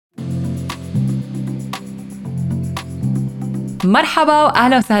مرحبا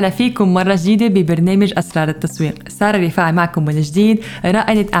وأهلا وسهلا فيكم مرة جديدة ببرنامج أسرار التسويق. سارة رفاعي معكم من جديد،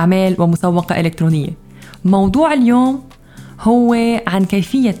 رائدة أعمال ومسوقة إلكترونية. موضوع اليوم هو عن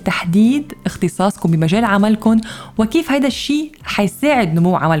كيفية تحديد اختصاصكم بمجال عملكم وكيف هيدا الشيء حيساعد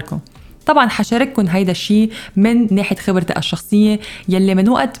نمو عملكم. طبعا حشارككم هيدا الشيء من ناحية خبرتي الشخصية يلي من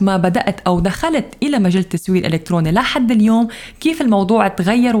وقت ما بدأت أو دخلت إلى مجال التسويق الإلكتروني لحد اليوم كيف الموضوع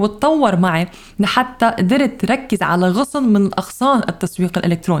تغير وتطور معي لحتى قدرت ركز على غصن من أغصان التسويق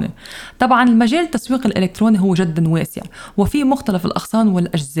الإلكتروني. طبعا المجال التسويق الإلكتروني هو جدا واسع وفيه مختلف الأغصان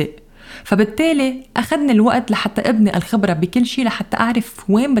والأجزاء، فبالتالي أخذني الوقت لحتى أبني الخبرة بكل شيء لحتى أعرف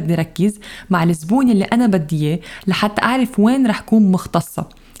وين بدي ركز مع الزبون اللي أنا بدي إياه، لحتى أعرف وين رح كون مختصة،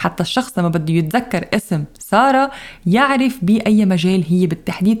 حتى الشخص لما بده يتذكر اسم سارة يعرف بأي مجال هي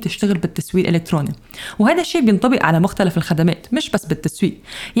بالتحديد تشتغل بالتسويق الإلكتروني. وهذا الشيء بينطبق على مختلف الخدمات مش بس بالتسويق.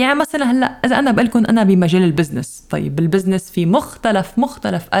 يعني مثلا هلأ إذا أنا بقولكم أنا بمجال البزنس، طيب بالبزنس في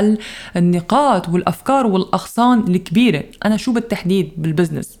مختلف النقاط والأفكار والأغصان الكبيرة. أنا شو بالتحديد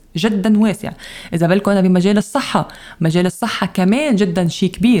بالبزنس جدا واسع. إذا بالكم أنا بمجال الصحة، مجال الصحة كمان جدا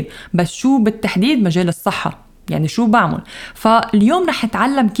شيء كبير، بس شو بالتحديد مجال الصحة يعني شو بعمل. فاليوم رح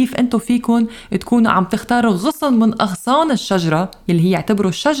نتعلم كيف انتو فيكن تكونوا عم تختاروا غصن من أغصان الشجرة اللي هي يعتبروا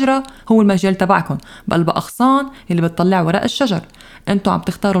الشجرة هو المجال تبعكم، بقلب أغصان اللي بتطلع وراء الشجر. انتو عم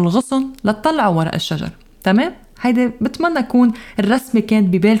تختاروا الغصن لتطلعوا وراء الشجر. تمام؟ هيدا بتمنى يكون الرسمة كانت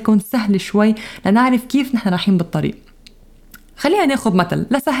ببالكم سهل شوي لنعرف كيف نحن رايحين بالطريق. خلينا ناخد مثل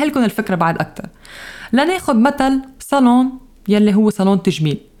لسهلكم الفكرة بعد أكتر. لناخد مثل صالون يلي هو صالون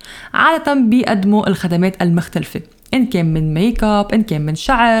تجميل. عادة بيقدموا الخدمات المختلفة، إن كان من ميك اب، إن كان من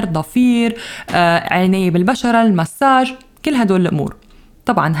شعر، ضفير، عناية بالبشرة، المساج، كل هدول الأمور.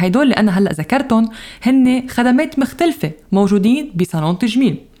 طبعا هيدول اللي أنا هلأ ذكرتهم هن خدمات مختلفة موجودين بصالون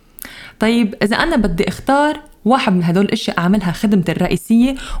تجميل. طيب إذا أنا بدي اختار واحد من هدول الاشياء اعملها خدمتي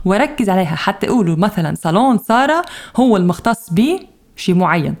الرئيسية وركز عليها حتى يقولوا مثلا صالون سارة هو المختص بشي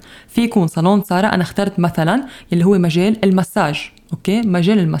معين، في يكون صالون سارة أنا اخترت مثلا اللي هو مجال المساج. اوكي،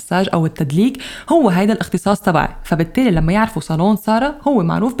 مجال المساج او التدليك هو هيدا الاختصاص تبعي، فبالتالي لما يعرفوا صالون سارة هو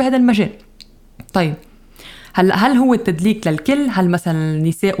معروف بهذا المجال. طيب هل هو التدليك للكل؟ هل مثلا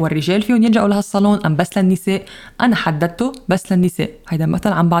النساء والرجال فيهم يلجأوا لهالصالون ام بس للنساء؟ انا حددته بس للنساء، هيدا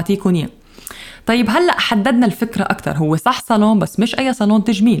مثلا عم بعطيكم اياه. طيب هلأ حددنا الفكرة أكتر، هو صح صالون بس مش أي صالون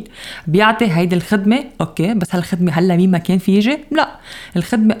تجميل بيعطي هيدي الخدمة. أوكي، بس هالخدمة هلأ مين ما كان في يجي؟ لا،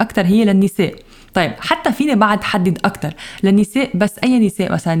 الخدمة أكتر هي للنساء. طيب حتى فيني بعد حدد أكتر للنساء، بس أي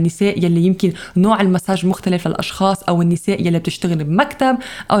نساء؟ مثلا النساء يلي يمكن نوع المساج مختلف للأشخاص، أو النساء يلي بتشتغل بمكتب،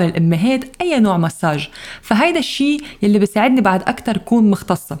 أو للأمهات، أي نوع مساج. فهيدا الشيء يلي بيساعدني بعد أكتر كون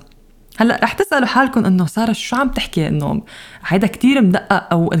مختصة. هلا رح تسألوا حالكم انه سارة شو عم تحكي، انه هيدا كتير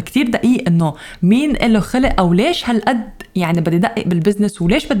مدقق او كتير دقيق، انه مين له خلق او ليش هالقد يعني بدي دقق بالبزنس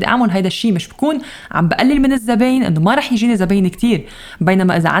وليش بدي اعمل هيدا الشيء؟ مش بكون عم بقلل من الزباين، انه ما رح يجيني زباين كتير،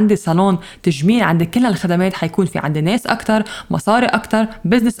 بينما اذا عندي صالون تجميل عندي كل هالخدمات حيكون في عندي ناس اكتر، مصاري اكتر،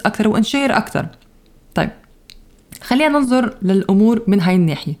 بزنس اكتر، وانشير اكتر. طيب خلينا ننظر للامور من هاي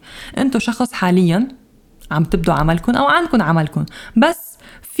الناحية. انتو شخص حاليا عم تبدوا عملكم او عندكم عملكم، بس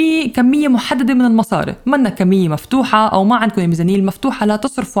في كمية محددة من المصاري، منا كمية مفتوحة أو ما عندكم الميزانية المفتوحة لا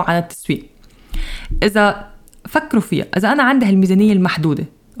تصرفوا على التسويق. إذا فكروا فيها، إذا أنا عندي هالميزانية المحدودة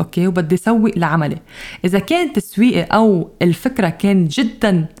أوكي وبدي أسوق لعملي، إذا كان تسويقي أو الفكرة كان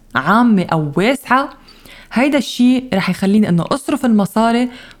جدا عامة أو واسعة، هيدا الشيء رح يخليني أنه أصرف المصاري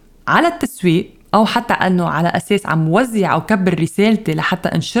على التسويق، أو حتى أنه على أساس عم وزع أو كبر رسالتي لحتى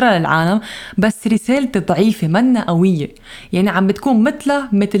أنشرها للعالم، بس رسالتي ضعيفة منا قوية، يعني عم بتكون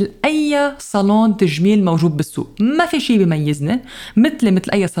مثل أي صالون تجميل موجود بالسوق، ما في شيء بيميزني، مثل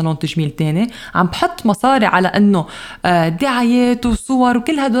أي صالون تجميل تاني. عم بحط مصاري على أنه دعايات وصور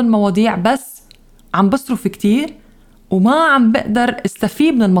وكل هدول المواضيع، بس عم بصرف كتير وما عم بقدر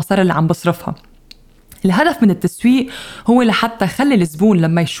استفيد من المصاري اللي عم بصرفها. الهدف من التسويق هو لحتى خلي الزبون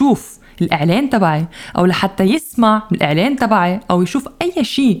لما يشوف الإعلان تبعي، أو لحتى يسمع الإعلان تبعي، أو يشوف أي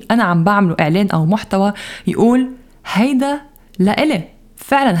شيء أنا عم بعمله إعلان أو محتوى، يقول هيدا لإلي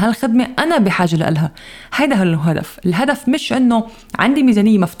فعلا، هالخدمة أنا بحاجة لها. هيدا هو الهدف. الهدف مش أنه عندي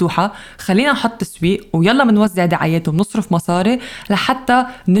ميزانية مفتوحة خلينا نحط تسويق ويلا منوزع دعايات ومنصرف مصاري لحتى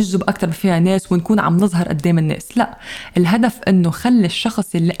نجذب أكتر فيها ناس ونكون عم نظهر قدام الناس. لا، الهدف أنه خلي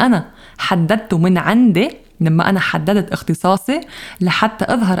الشخص اللي أنا حددته من عندي، لما أنا حددت اختصاصي، لحتى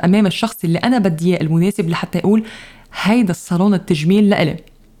أظهر أمام الشخص اللي أنا بدي إياه المناسب، لحتى يقول هيدا الصالون التجميل لإلي.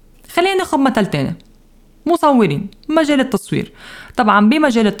 خلينا ناخد مثل تاني. مصورين مجال التصوير. طبعا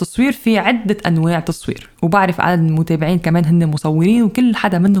بمجال التصوير في عدة أنواع تصوير، وبعرف عدد المتابعين كمان هن مصورين، وكل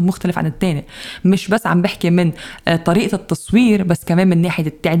حدا منهم مختلف عن التاني. مش بس عم بحكي من طريقة التصوير، بس كمان من ناحية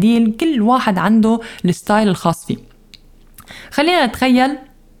التعديل، كل واحد عنده الستايل الخاص فيه. خلينا نتخيل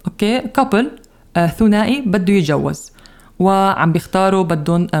كابل ثنائي بده يتجوز، وعم بيختاروا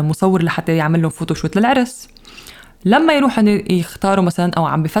بدهم مصور لحتى يعمل لهم فوتوشوت للعرس. لما يروحوا يختاروا مثلا او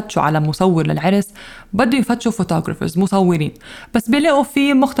عم بفتشوا على مصور للعرس، بده يفتشوا فوتوغرافرز مصورين، بس بيلاقوا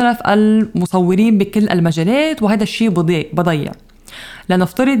في مختلف المصورين بكل المجالات، وهذا الشيء بضيع.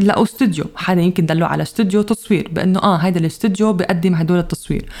 لنفترض لقوا استوديو، حدا يمكن دلوا على استوديو تصوير بانه هيدا الاستوديو بيقدم هدول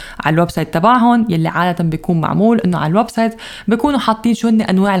التصوير. على الويب سايت تبعهم يلي عاده بيكون معمول انه على الويب سايت بيكونوا حاطين شو هن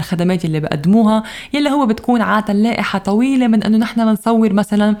انواع الخدمات يلي بيقدموها، يلي هو بتكون عاده لائحه طويله من انه نحن بنصور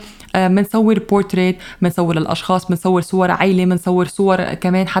مثلا بنصور بورتريت، بنصور للاشخاص، بنصور صور عائله، بنصور صور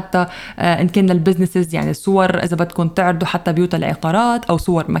كمان حتى ان كان للبزنسز، يعني صور اذا بدكم تعرضوا حتى بيوت العقارات او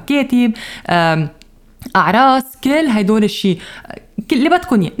صور مكاتب، أعراس، كل هيدول الشيء اللي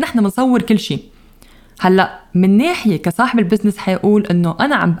بدكم إياه نحن بنصور كل شيء. هلا من ناحية كصاحب البزنس حيقول إنه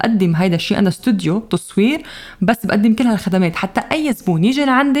أنا عم بقدم هيدا الشيء، أنا استوديو تصوير بس بقدم كل هالخدمات، حتى أي زبون يجي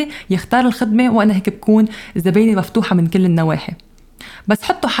لعندي يختار الخدمة، وأنا هيك بكون زبايني مفتوحة من كل النواحي. بس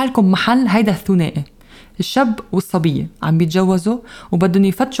حطوا حالكم محل هيدا الثنائي، الشاب والصبية عم بيتجوزوا وبدهم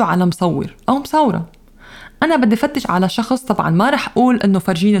يفتشوا على مصور أو مصورة. أنا بدي فتش على شخص، طبعا ما رح أقول إنه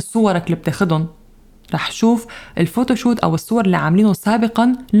فرجيني صورك اللي بتاخدهم، رح شوف الفوتوشوت أو الصور اللي عاملينه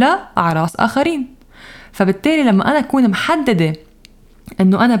سابقا لأعراس آخرين. فبالتالي لما أنا أكون محددة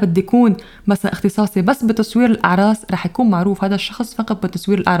أنه أنا بدي يكون مثلا اختصاصي بس بتصوير الأعراس، رح يكون معروف هذا الشخص فقط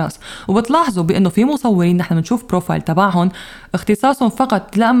بتصوير الأعراس. وبتلاحظوا بأنه في مصورين نحن بنشوف بروفايل تبعهم اختصاصهم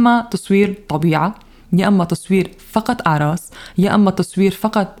فقط لا أما تصوير طبيعة، يا أما تصوير فقط أعراس، يا أما تصوير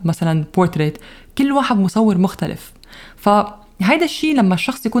فقط مثلا بورتريت، كل واحد مصور مختلف. فهيدا الشيء لما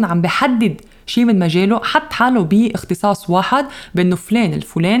الشخص يكون عم بحدد شيء من مجاله، حط حاله باختصاص واحد بأنه فلان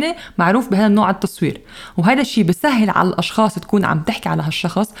الفلاني معروف بهذا النوع التصوير، وهذا الشيء بيسهل على الأشخاص تكون عم تحكي على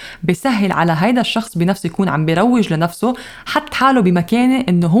هالشخص، بيسهل على هيدا الشخص بنفسه يكون عم بيروج لنفسه، حط حاله بمكانه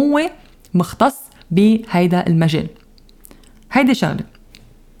إنه هو مختص بهيدا المجال. هيدي شغلة.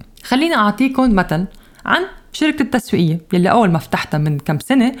 خلينا أعطيكم مثل عن شركة التسويقية يلي أول ما فتحتها من كم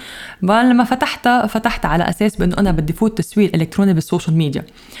سنة. لما فتحتها على أساس بأنه أنا بدي فوت تسويق إلكتروني بالسوشيال ميديا،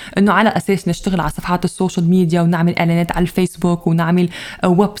 إنه على أساس نشتغل على صفحات السوشيال ميديا ونعمل إعلانات على الفيسبوك ونعمل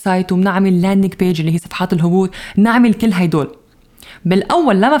ويب سايت ونعمل لاندنج بيج اللي هي صفحات الهبوط، نعمل كل هيدول.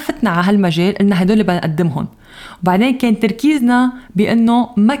 بالأول لما فتنا على هالمجال إن هيدول اللي بنقدمهم، وبعدين كان تركيزنا بأنه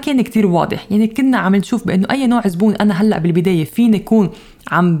ما كان كتير واضح، يعني كنا عم نشوف بأنه أي نوع زبون أنا هلأ بالبداية فيني يكون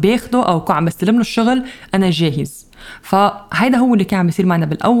عم باخده أو عم بستلم له الشغل أنا جاهز. فهيدا هو اللي كان عم يصير معنا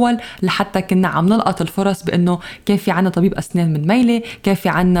بالأول، لحتى كنا عم نلقط الفرص بأنه كان في عنا طبيب أسنان من ميلة، كان في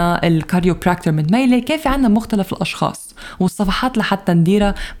عنا الكاريوبراكتور من ميلة، كان في عنا مختلف الأشخاص، والصفحات لحتى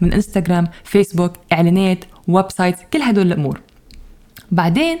نديرها من إنستغرام، فيسبوك، إعلانات، ويب سايت، كل هدول الأمور.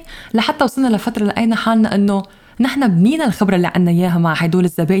 بعدين لحتى وصلنا لفترة لقينا حالنا أنه نحن بنينا الخبرة اللي عنا إياها مع هدول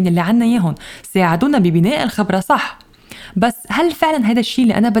الزبائن اللي عنا إياهم، ساعدونا ببناء الخبرة صح. بس هل فعلا هذا الشيء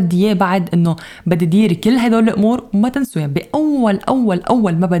اللي أنا بدي إياه بعد إنه بدي دير كل هدول الأمور؟ وما تنسوا يعني بأول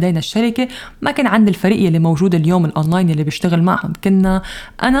ما بدينا الشركة ما كان عندي الفريق اللي موجود اليوم الأونلاين اللي بيشتغل معهم، كنا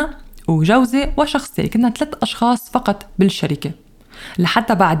أنا وجوزي وشخص تاني، كنا 3 أشخاص فقط بالشركة.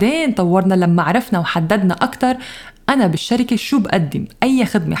 لحتى بعدين طورنا لما عرفنا وحددنا أكتر أنا بالشركة شو بقدم، أي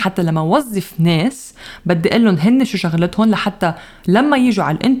خدمة، حتى لما وظف ناس بدي أقول لهم هن شو شغلتهم، لحتى لما يجوا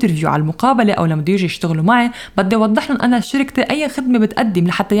على الانترفيو على المقابلة أو لما يجوا يشتغلوا معي بدي أوضح لهم أنا شركتي أي خدمة بتقدم،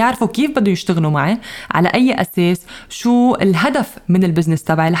 لحتى يعرفوا كيف بدهم يشتغلوا معي، على أي أساس، شو الهدف من البزنس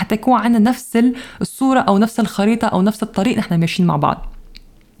تبعي، لحتى يكون عنا نفس الصورة أو نفس الخريطة أو نفس الطريق نحن ماشيين مع بعض.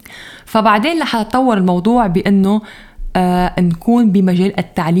 فبعدين لحتى تطور الموضوع بأنه نكون بمجال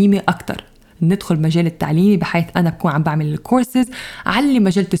التعليمي أكتر، ندخل مجال التعليمي بحيث أنا بكون عم بعمل الكورسز على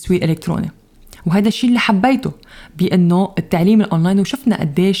مجال تسويق إلكتروني. وهذا الشيء اللي حبيته بأنه التعليم الأونلاين، وشفنا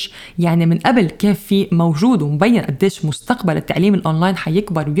قديش يعني من قبل كان في موجود ومبين قديش مستقبل التعليم الأونلاين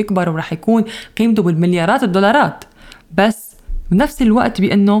حيكبر ويكبر ورح يكون قيمته بالمليارات الدولارات. بس بنفس الوقت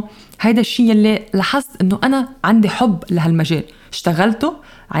بأنه هذا الشيء اللي لاحظت أنه أنا عندي حب لهالمجال، اشتغلته،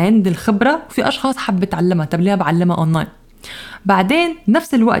 عندي الخبرة، وفي أشخاص حابة تعلمها، طب ليه بعلمها أونلاين؟ بعدين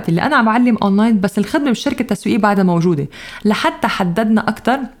نفس الوقت اللي أنا عم بعلم أونلاين بس الخدمة بالشركة التسويقية بعدها موجودة، لحتى حددنا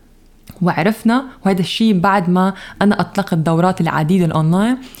أكتر وعرفنا. وهذا الشيء بعد ما أنا أطلقت الدورات العديدة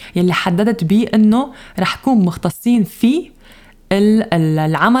الأونلاين يلي حددت بيه أنه رح نكون مختصين فيه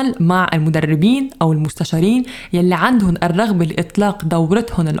العمل مع المدربين أو المستشارين يلي عندهم الرغبة لإطلاق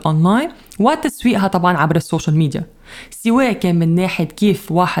دورتهم الأونلاين وتسويقها طبعا عبر السوشيال ميديا، سواء كان من ناحية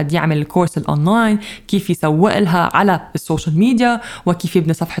كيف واحد يعمل الكورس الأونلاين، كيف يسوق لها على السوشيال ميديا، وكيف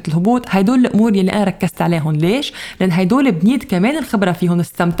يبني صفحة الهبوط. هيدول الأمور يلي أنا ركزت عليهم. ليش؟ لأن هيدول بنيت كمان الخبرة فيهم،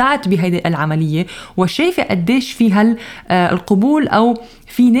 استمتعت بهيدي العملية وشايفة قديش في القبول أو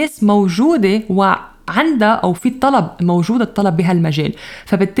في ناس موجودة عندها أو في طلب موجود، الطلب بهالمجال.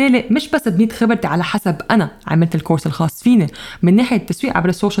 فبالتالي مش بس بنيت خبرتي على حسب أنا عملت الكورس الخاص فيني من ناحية التسويق عبر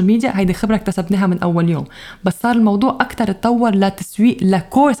السوشيال ميديا، هيدي خبرة اكتسبناها من أول يوم، بس صار الموضوع أكتر اتطور لتسويق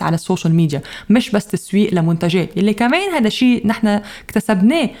لكورس على السوشيال ميديا، مش بس تسويق لمنتجات، اللي كمان هذا الشيء نحن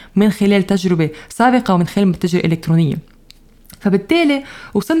اكتسبناه من خلال تجربة سابقة ومن خلال المتجر الإلكترونية. فبالتالي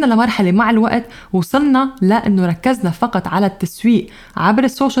وصلنا لمرحلة مع الوقت وصلنا لأنه ركزنا فقط على التسويق عبر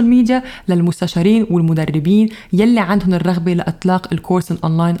السوشيال ميديا للمستشارين والمدربين يلي عندهم الرغبة لإطلاق الكورس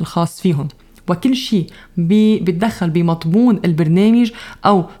الأونلاين الخاص فيهم، وكل شيء بيتدخل بمضمون البرنامج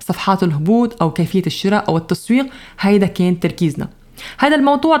أو صفحات الهبوط أو كيفية الشراء أو التسويق. هيدا كان تركيزنا. هذا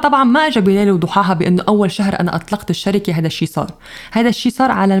الموضوع طبعا ما اجى بليله وضحاها بانه اول شهر انا اطلقت الشركه. هذا الشيء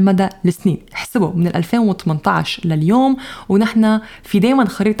صار على المدى السنين. احسبوا من 2018 لليوم ونحن في دايما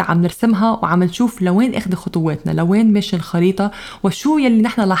خريطه عم نرسمها وعم نشوف لوين اخذ خطواتنا، لوين ماشي الخريطه، وشو يلي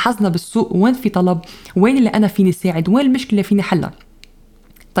نحن لاحظنا بالسوق، وين في طلب، وين اللي انا فيني ساعد، وين المشكله اللي فيني حلها.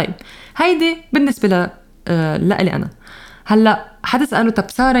 طيب هيدي بالنسبه لإلي انا. هلا حدا سأله طب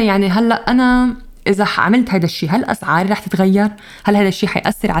ساره، يعني هلا انا إذا عملت هذا الشيء هل أسعاري رح تتغير؟ هل هذا الشيء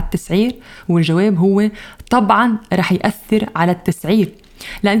حيأثر على التسعير؟ والجواب هو طبعاً رح يأثر على التسعير،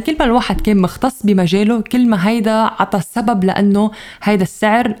 لأن كل ما الواحد كان مختص بمجاله كل ما هيدا عطى السبب لأنه هيدا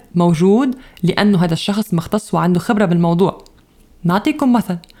السعر موجود، لأنه هذا الشخص مختص وعنده خبرة بالموضوع. نعطيكم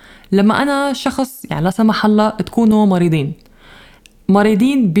مثل، لما أنا شخص يعني لا سمح الله تكونوا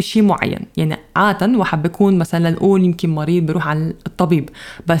مريضين بشيء معين، يعني عادة وحب يكون مثلا نقول يمكن مريض بروح عن الطبيب،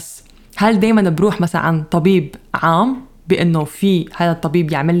 بس هل دايما بروح مثلا عن طبيب عام بأنه في هذا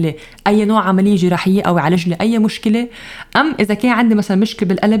الطبيب يعمل لي أي نوع عملية جراحية أو يعالج لي أي مشكلة؟ أم إذا كان عندي مثلا مشكلة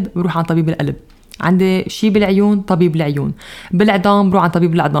بالقلب بروح عن طبيب القلب، عندي شيء بالعيون طبيب العيون، بالعظام بروح عن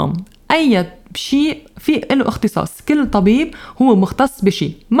طبيب العظام. أي شيء في له اختصاص، كل طبيب هو مختص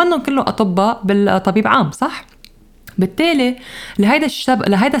بشيء، منهم كله أطباء بالطبيب عام، صح؟ بالتالي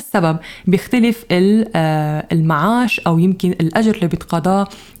لهذا السبب بيختلف المعاش أو يمكن الأجر اللي بيتقاضاه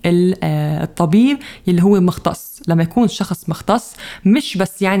الطبيب اللي هو مختص. لما يكون شخص مختص مش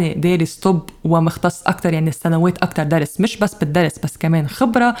بس يعني دارس طب ومختص أكتر، يعني السنوات أكتر درس، مش بس بالدرس بس كمان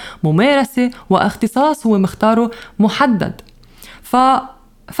خبرة، ممارسة واختصاص هو مختاره محدد.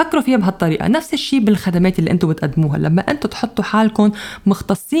 فكروا فيها بهالطريقة. نفس الشيء بالخدمات اللي انتوا بتقدموها، لما انتوا تحطوا حالكم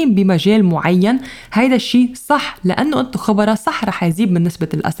مختصين بمجال معين هيدا الشيء صح، لأنه انتوا خبرة صح رح يزيد من نسبة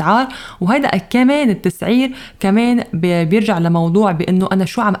الأسعار. وهيدا كمان التسعير كمان بيرجع لموضوع بأنه أنا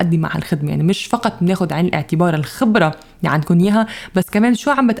شو عم أقدم مع الخدمة، يعني مش فقط بناخد عين الاعتبار الخبرة اللي عندكم إياها، بس كمان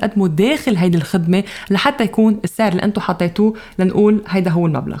شو عم بتقدموا داخل هيدي الخدمة لحتى يكون السعر اللي انتوا حطيتوه، لنقول هيدا هو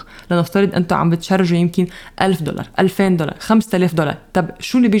المبلغ. لنفترض انتوا عم بتشارجوا يمكن $1000 $2000 $5000. طب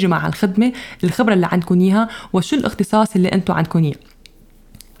شو اللي بيجي مع الخدمة؟ الخبرة اللي عندكم إياها وشو الاختصاص اللي انتوا عندكم إياه.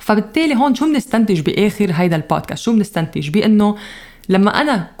 فبالتالي هون شو بنستنتج بآخر هيدا البودكاست؟ شو بنستنتج؟ بأنه لما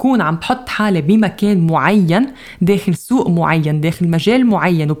أنا كون عم بحط حالي بمكان معين داخل سوق معين داخل مجال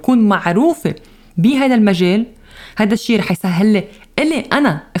معين وبكون معروفة بهذا المجال، هذا الشيء رح يسهل لي اللي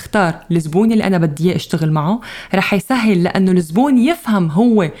أنا اختار الزبون اللي أنا بدي إياه اشتغل معه. رح يسهل لأنه الزبون يفهم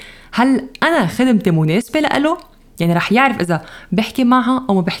هو هل أنا خدمتي مناسبة لأله، يعني رح يعرف إذا بحكي معها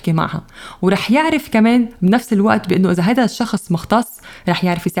أو ما بحكي معها، ورح يعرف كمان بنفس الوقت بأنه إذا هذا الشخص مختص رح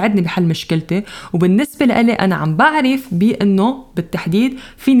يعرف يساعدني بحل مشكلتي. وبالنسبة لي أنا عم بعرف بأنه بالتحديد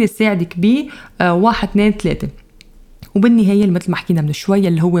فيني ساعدك ب 1 2 3. وبالنهاية مثل ما حكينا من شوية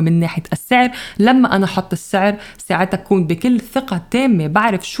اللي هو من ناحية السعر، لما أنا حط السعر ساعتها أكون بكل ثقة تامة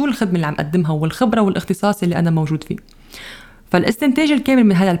بعرف شو الخدمة اللي عم أقدمها والخبرة والاختصاص اللي أنا موجود فيه. فالاستنتاج الكامل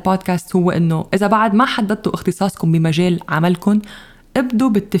من هذا البودكاست هو إنه إذا بعد ما حددتوا اختصاصكم بمجال عملكم ابدوا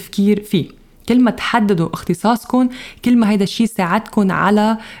بالتفكير فيه. كل ما تحددوا اختصاصكم كل ما هيدا الشيء ساعدكم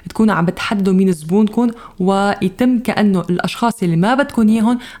على تكونوا عم بتحددوا مين زبونكم، ويتم كأنه الأشخاص اللي ما بدكم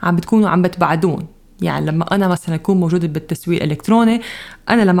إياهم عم بتكونوا عم بتبعدون. يعني لما أنا مثلا أكون موجودة بالتسويق الإلكتروني،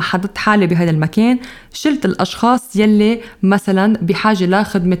 أنا لما حددت حالي بهذا المكان شلت الأشخاص يلي مثلا بحاجة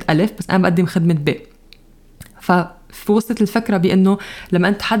لخدمة ألف بس أنا بقدم خدمة ب. فوصلت الفكرة بأنه لما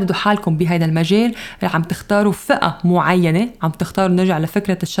أنت تحددوا حالكم بهذا المجال عم تختاروا فئة معينة، عم تختاروا، نرجع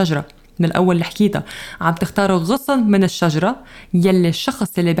لفكرة الشجرة من الأول اللي حكيتها، عم تختاروا غصن من الشجرة يلي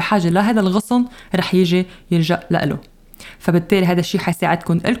الشخص اللي بحاجة لهذا الغصن رح يجي يلجأ له. فبالتالي هذا الشيء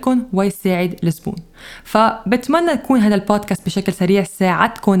حيساعدكم إلكم ويساعد الزبون. فبتمنى يكون هذا البودكاست بشكل سريع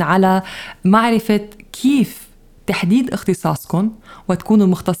ساعدكم على معرفة كيف تحديد اختصاصكم وتكونوا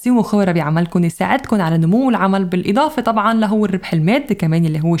مختصين وخبراء بعملكم، يساعدكم على نمو العمل، بالإضافة طبعا له الربح المادي كمان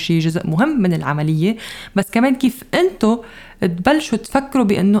اللي هو شيء جزء مهم من العملية، بس كمان كيف انتوا تبلشوا تفكروا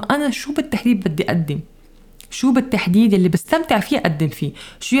بأنه أنا شو بالتحديد بدي أقدم، شو بالتحديد اللي بستمتع فيه أقدم فيه،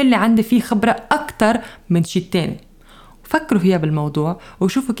 شو يلي عندي فيه خبرة أكتر من شيء تاني. فكروا فيها بالموضوع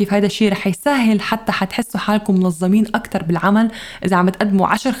وشوفوا كيف هذا الشيء رح يسهل، حتى حتحسوا حالكم منظمين أكتر بالعمل. إذا عم تقدموا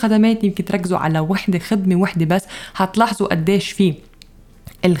 10 خدمات يمكن تركزوا على خدمة واحدة بس، هتلاحظوا قديش فيه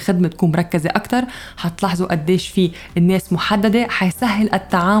الخدمة تكون مركزة أكتر، هتلاحظوا قديش فيه الناس محددة، حيسهل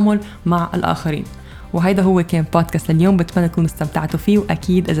التعامل مع الآخرين. وهذا هو كان بودكاست اليوم، بتمنى تكونوا استمتعتوا فيه،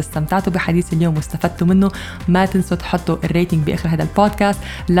 وأكيد إذا استمتعتوا بحديث اليوم واستفدتوا منه ما تنسوا تحطوا الريتنج بآخر هذا البودكاست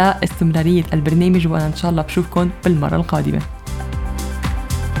لاستمرارية البرنامج، وأنا إن شاء الله بشوفكم بالمرة القادمة.